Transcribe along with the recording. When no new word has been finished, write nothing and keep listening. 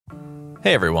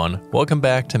Hey everyone, welcome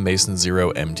back to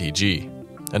Masonzero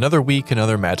MTG. Another week,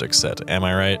 another magic set, am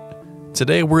I right?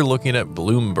 Today we're looking at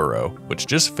Bloomburrow, which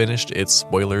just finished its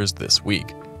spoilers this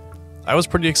week. I was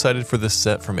pretty excited for this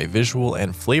set from a visual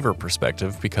and flavor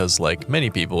perspective because, like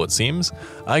many people it seems,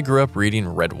 I grew up reading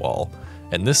Redwall,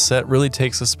 and this set really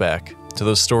takes us back to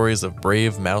those stories of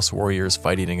brave mouse warriors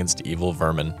fighting against evil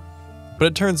vermin. But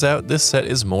it turns out this set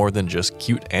is more than just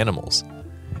cute animals.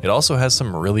 It also has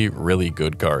some really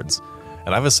good cards,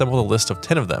 and I've assembled a list of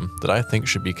 10 of them that I think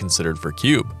should be considered for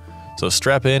Cube. So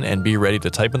strap in and be ready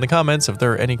to type in the comments if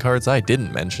there are any cards I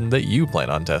didn't mention that you plan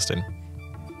on testing.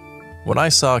 When I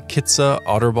saw Kitsa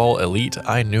Otterball Elite,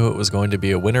 I knew it was going to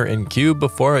be a winner in Cube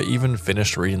before I even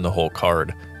finished reading the whole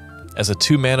card. As a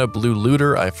 2-mana blue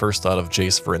looter, I first thought of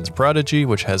Jace Vryn's Prodigy,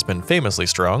 which has been famously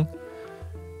strong.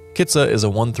 Kitsa is a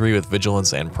 1/3 with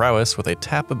Vigilance and Prowess with a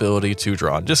tap ability to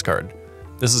draw and discard.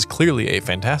 This is clearly a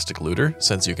fantastic looter,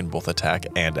 since you can both attack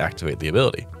and activate the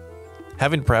ability.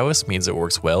 Having Prowess means it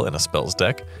works well in a spells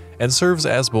deck, and serves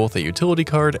as both a utility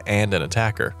card and an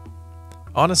attacker.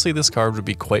 Honestly, this card would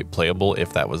be quite playable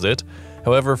if that was it.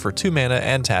 However, for 2 mana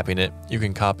and tapping it, you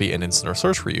can copy an instant or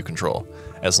sorcery you control,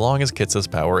 as long as Kitsa's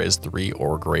power is 3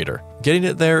 or greater. Getting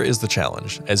it there is the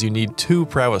challenge, as you need 2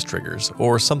 Prowess triggers,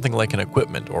 or something like an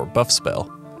equipment or buff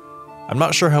spell. I'm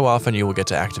not sure how often you will get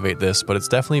to activate this, but it's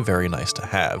definitely very nice to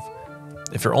have.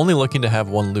 If you're only looking to have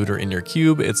one looter in your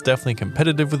cube, it's definitely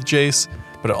competitive with Jace,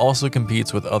 but it also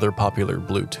competes with other popular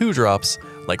blue 2-drops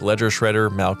like Ledger Shredder,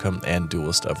 Malcolm, and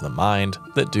Duelist of the Mind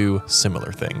that do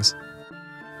similar things.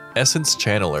 Essence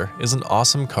Channeler is an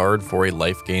awesome card for a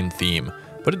life gain theme,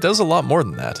 but it does a lot more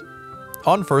than that.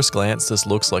 On first glance, this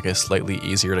looks like a slightly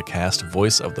easier to cast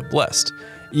Voice of the Blessed,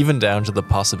 even down to the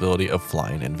possibility of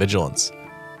flying and vigilance.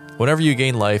 Whenever you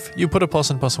gain life, you put a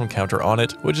 +1/+1 counter on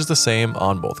it, which is the same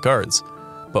on both cards.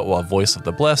 But while Voice of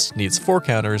the Blessed needs 4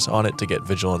 counters on it to get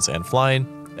vigilance and flying,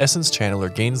 Essence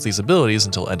Channeler gains these abilities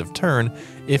until end of turn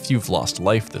if you've lost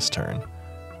life this turn.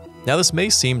 Now this may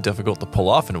seem difficult to pull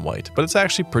off in white, but it's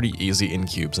actually pretty easy in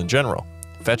cubes in general.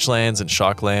 Fetch lands and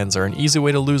shock lands are an easy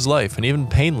way to lose life, and even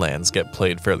pain lands get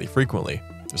played fairly frequently.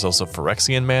 There's also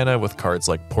Phyrexian mana with cards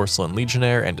like Porcelain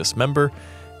Legionnaire and Dismember,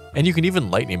 and you can even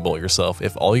lightning bolt yourself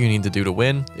if all you need to do to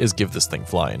win is give this thing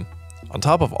flying. On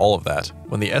top of all of that,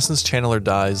 when the Essence Channeler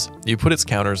dies, you put its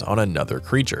counters on another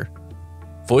creature.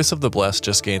 Voice of the Blessed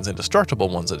just gains indestructible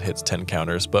once it hits 10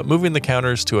 counters, but moving the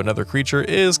counters to another creature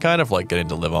is kind of like getting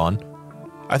to live on.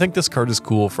 I think this card is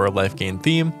cool for a life gain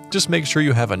theme, just make sure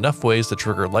you have enough ways to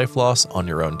trigger life loss on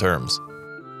your own terms.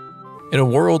 In a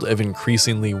world of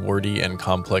increasingly wordy and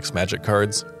complex magic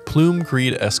cards, Plume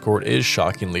Creed Escort is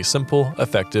shockingly simple,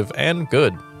 effective, and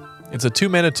good. It's a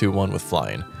 2-mana 2/1 with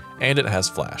flying, and it has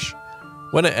flash.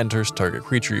 When it enters, target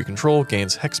creature you control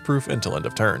gains hexproof until end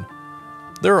of turn.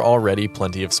 There are already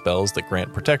plenty of spells that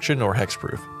grant protection or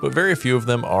hexproof, but very few of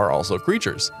them are also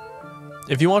creatures.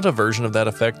 If you want a version of that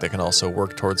effect that can also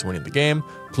work towards winning the game,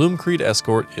 Plume Creed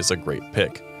Escort is a great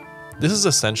pick. This is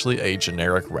essentially a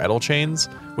generic Rattlechains,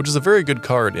 which is a very good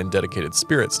card in dedicated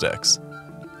spirits decks.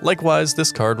 Likewise,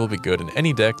 this card will be good in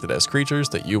any deck that has creatures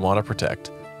that you want to protect,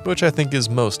 which I think is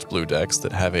most blue decks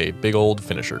that have a big old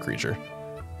finisher creature.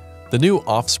 The new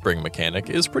Offspring mechanic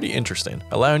is pretty interesting,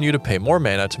 allowing you to pay more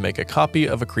mana to make a copy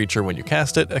of a creature when you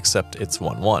cast it, except it's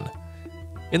 1/1.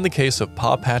 In the case of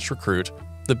Paw Patch Recruit,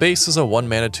 the base is a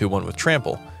 1-mana 2/1 with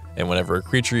Trample, and whenever a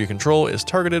creature you control is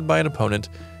targeted by an opponent,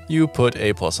 you put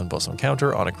a +1/+1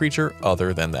 counter on a creature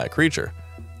other than that creature.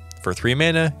 For 3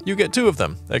 mana, you get 2 of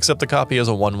them, except the copy is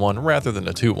a 1/1 rather than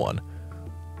a 2/1.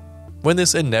 When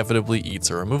this inevitably eats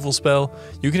a removal spell,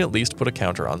 you can at least put a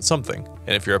counter on something,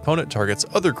 and if your opponent targets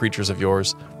other creatures of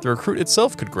yours, the recruit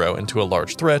itself could grow into a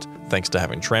large threat thanks to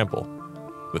having Trample.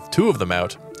 With 2 of them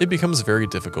out, it becomes very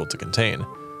difficult to contain.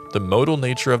 The modal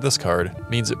nature of this card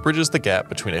means it bridges the gap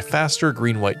between a faster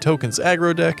green-white tokens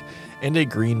aggro deck and a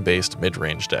green-based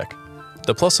mid-range deck.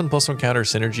 The +1/+1 counter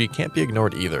synergy can't be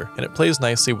ignored either, and it plays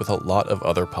nicely with a lot of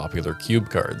other popular cube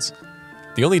cards.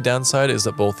 The only downside is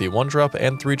that both the 1-drop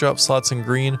and 3-drop slots in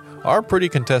green are pretty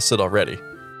contested already.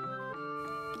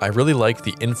 I really like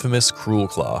the infamous Cruel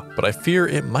Claw, but I fear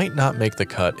it might not make the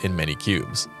cut in many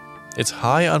cubes. It's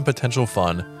high on potential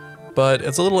fun, but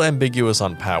it's a little ambiguous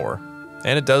on power,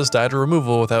 and it does die to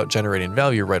removal without generating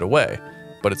value right away,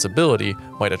 but its ability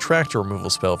might attract a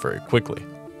removal spell very quickly.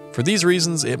 For these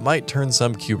reasons, it might turn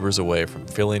some cubers away from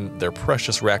filling their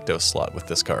precious Rakdos slot with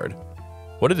this card.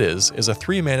 What it is a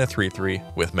 3-mana 3/3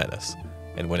 with Menace,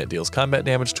 and when it deals combat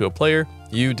damage to a player,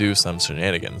 you do some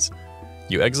shenanigans.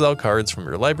 You exile cards from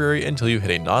your library until you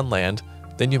hit a non-land,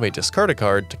 then you may discard a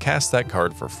card to cast that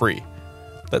card for free.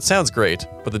 That sounds great,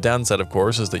 but the downside of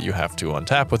course is that you have to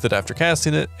untap with it after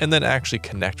casting it and then actually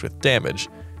connect with damage.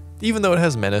 Even though it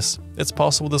has Menace, it's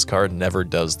possible this card never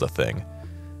does the thing.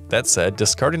 That said,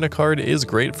 discarding a card is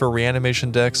great for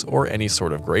reanimation decks or any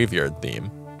sort of graveyard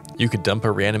theme. You could dump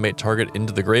a reanimate target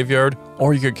into the graveyard,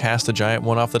 or you could cast a giant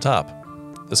one off the top.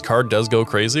 This card does go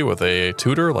crazy with a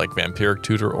tutor like Vampiric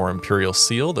Tutor or Imperial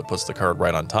Seal that puts the card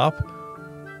right on top.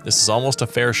 This is almost a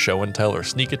fair show and tell or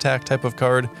sneak attack type of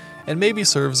card, and maybe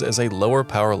serves as a lower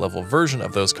power level version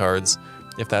of those cards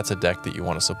if that's a deck that you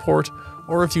want to support,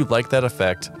 or if you like that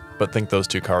effect but think those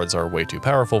two cards are way too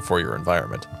powerful for your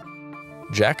environment.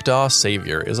 Jackdaw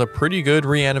Savior is a pretty good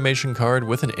reanimation card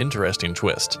with an interesting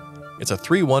twist. It's a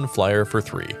 3/1 flyer for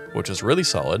 3, which is really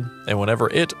solid, and whenever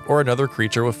it or another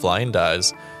creature with flying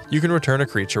dies, you can return a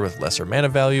creature with lesser mana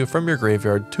value from your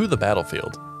graveyard to the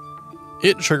battlefield.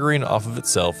 It triggering off of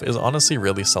itself is honestly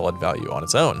really solid value on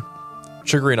its own.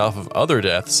 Triggering off of other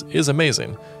deaths is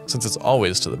amazing, since it's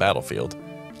always to the battlefield.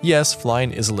 Yes,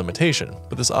 flying is a limitation,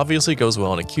 but this obviously goes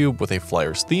well in a cube with a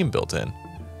flyer's theme built in.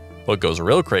 What goes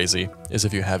real crazy is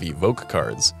if you have evoke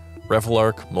cards.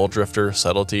 Revelark, Muldrifter,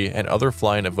 Subtlety, and other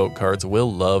flying evoke cards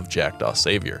will love Jackdaw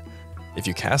Savior. If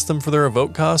you cast them for their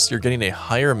evoke cost, you're getting a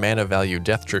higher mana value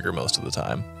death trigger most of the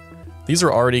time. These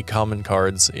are already common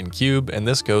cards in cube, and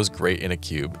this goes great in a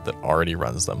cube that already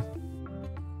runs them.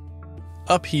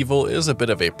 Upheaval is a bit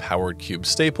of a powered cube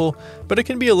staple, but it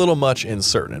can be a little much in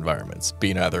certain environments,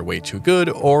 being either way too good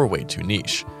or way too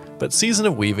niche. But Season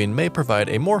of Weaving may provide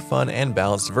a more fun and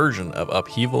balanced version of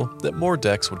Upheaval that more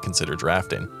decks would consider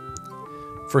drafting.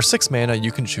 For 6 mana,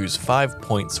 you can choose 5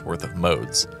 points worth of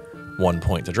modes. 1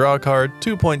 point to draw a card,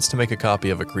 2 points to make a copy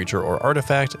of a creature or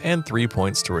artifact, and 3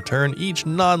 points to return each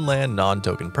non-land,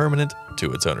 non-token permanent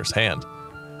to its owner's hand.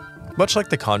 Much like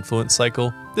the Confluence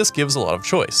cycle, this gives a lot of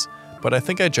choice, but I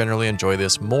think I generally enjoy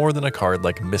this more than a card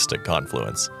like Mystic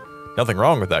Confluence. Nothing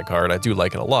wrong with that card, I do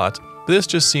like it a lot, but this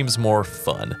just seems more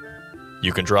fun.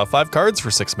 You can draw 5 cards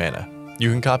for 6 mana. You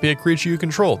can copy a creature you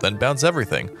control, then bounce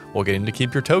everything, while getting to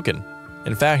keep your token.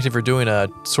 In fact, if you're doing a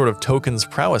sort of tokens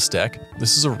prowess deck,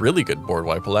 this is a really good board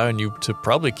wipe, allowing you to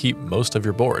probably keep most of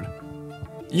your board.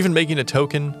 Even making a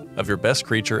token of your best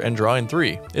creature and drawing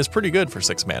 3 is pretty good for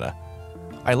 6 mana.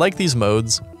 I like these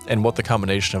modes and what the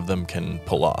combination of them can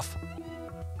pull off.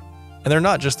 And they're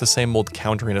not just the same old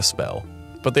countering a spell,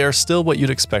 but they are still what you'd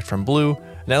expect from blue,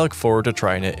 and I look forward to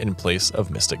trying it in place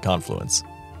of Mystic Confluence.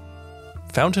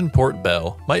 Fountainport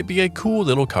Bell might be a cool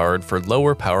little card for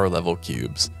lower power level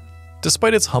cubes.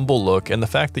 Despite its humble look and the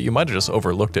fact that you might have just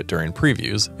overlooked it during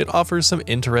previews, it offers some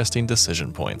interesting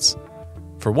decision points.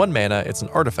 For 1 mana, it's an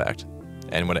artifact,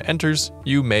 and when it enters,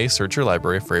 you may search your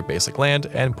library for a basic land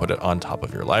and put it on top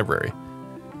of your library.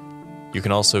 You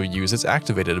can also use its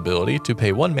activated ability to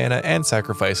pay 1 mana and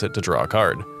sacrifice it to draw a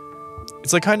card.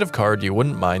 It's the kind of card you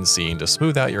wouldn't mind seeing to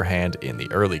smooth out your hand in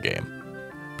the early game.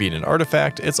 Being an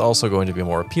artifact, it's also going to be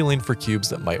more appealing for cubes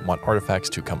that might want artifacts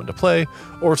to come into play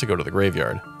or to go to the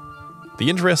graveyard. The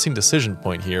interesting decision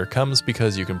point here comes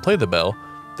because you can play the bell,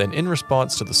 then in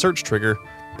response to the search trigger,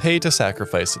 pay to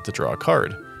sacrifice it to draw a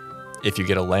card. If you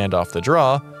get a land off the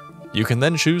draw, you can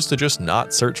then choose to just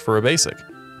not search for a basic.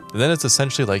 And then it's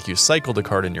essentially like you cycled a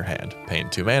card in your hand, paying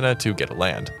 2 mana to get a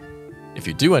land. If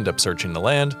you do end up searching the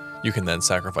land, you can then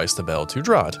sacrifice the bell to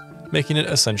draw it, making it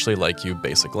essentially like you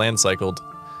basic land cycled,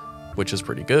 which is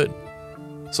pretty good.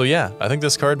 So yeah, I think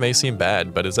this card may seem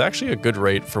bad, but it's actually a good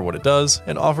rate for what it does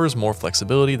and offers more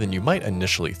flexibility than you might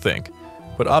initially think.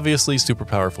 But obviously super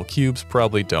powerful cubes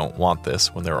probably don't want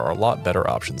this when there are a lot better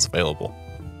options available.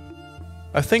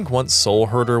 I think once Soul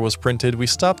Herder was printed, we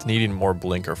stopped needing more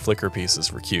blink or flicker pieces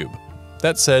for cube.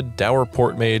 That said, Dour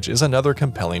Portmage is another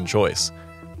compelling choice.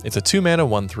 It's a 2 mana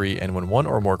 1/3, and when 1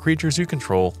 or more creatures you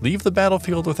control leave the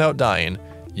battlefield without dying,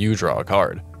 you draw a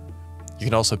card. You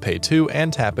can also pay 2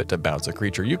 and tap it to bounce a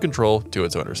creature you control to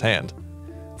its owner's hand.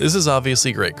 This is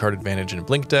obviously great card advantage in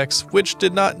blink decks, which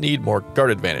did not need more guard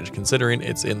advantage considering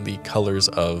it's in the colors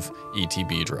of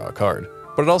ETB draw a card.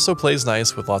 But it also plays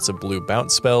nice with lots of blue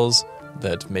bounce spells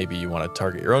that maybe you want to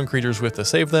target your own creatures with to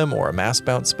save them, or a mass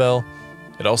bounce spell.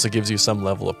 It also gives you some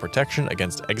level of protection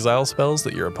against exile spells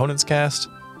that your opponents cast.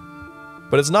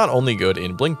 But it's not only good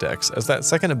in blink decks, as that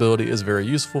second ability is very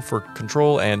useful for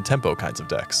control and tempo kinds of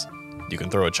decks. You can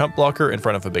throw a chump blocker in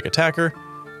front of a big attacker,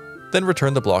 then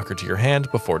return the blocker to your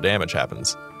hand before damage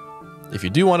happens. If you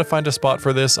do want to find a spot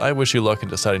for this, I wish you luck in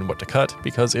deciding what to cut,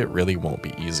 because it really won't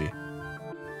be easy.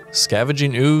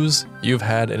 Scavenging Ooze, you've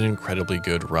had an incredibly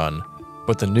good run,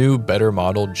 but the new, better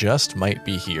model just might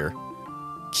be here.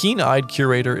 Keen-Eyed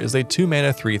Curator is a 2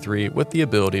 mana 3/3 with the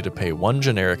ability to pay 1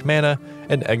 generic mana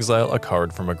and exile a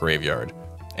card from a graveyard.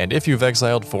 And if you've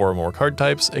exiled 4 or more card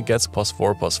types, it gets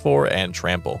 +4/+4 and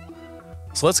trample.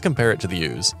 So let's compare it to the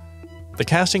Ooze. The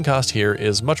casting cost here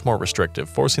is much more restrictive,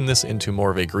 forcing this into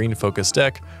more of a green-focused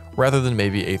deck rather than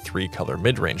maybe a 3-color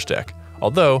mid-range deck.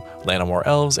 Although, Llanowar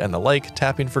Elves and the like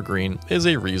tapping for green is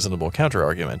a reasonable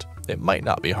counter-argument. It might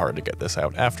not be hard to get this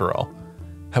out after all.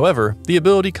 However, the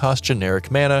ability costs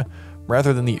generic mana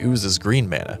rather than the Ooze's green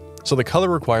mana, so the color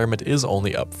requirement is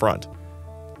only up front.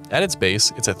 At its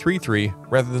base, it's a 3/3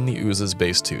 rather than the Ooze's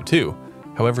base 2/2.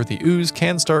 However, the Ooze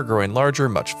can start growing larger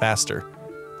much faster.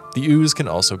 The Ooze can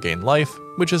also gain life,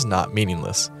 which is not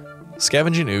meaningless.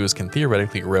 Scavenging Ooze can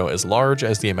theoretically grow as large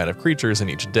as the amount of creatures in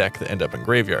each deck that end up in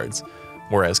graveyards,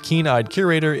 whereas Keen-Eyed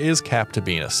Curator is capped to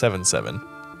being a 7/7.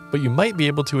 But you might be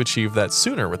able to achieve that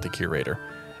sooner with the Curator,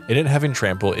 and it having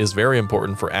trample is very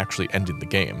important for actually ending the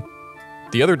game.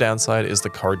 The other downside is the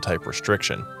card type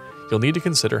restriction. You'll need to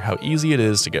consider how easy it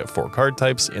is to get 4 card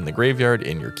types in the graveyard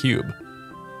in your cube.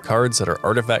 Cards that are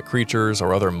artifact creatures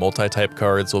or other multi-type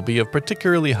cards will be of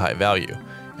particularly high value,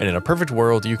 and in a perfect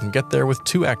world you can get there with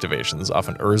 2 activations off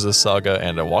an Urza's Saga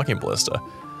and a Walking Ballista,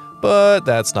 but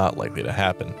that's not likely to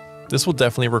happen. This will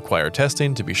definitely require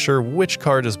testing to be sure which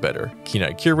card is better.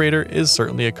 Keen-Eyed Curator is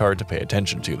certainly a card to pay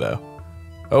attention to though.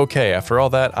 Okay, after all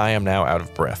that, I am now out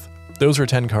of breath. Those are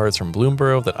 10 cards from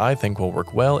Bloomburrow that I think will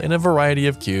work well in a variety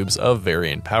of cubes of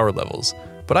varying power levels.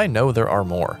 But I know there are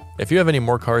more. If you have any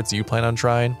more cards you plan on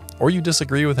trying, or you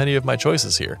disagree with any of my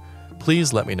choices here,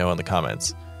 please let me know in the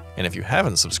comments. And if you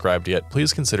haven't subscribed yet,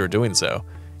 please consider doing so.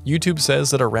 YouTube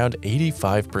says that around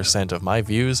 85% of my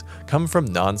views come from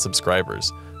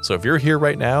non-subscribers, so if you're here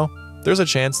right now, there's a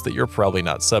chance that you're probably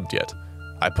not subbed yet.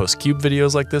 I post cube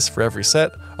videos like this for every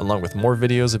set, along with more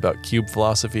videos about cube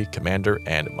philosophy, Commander,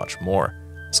 and much more.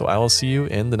 So I will see you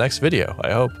in the next video,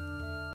 I hope.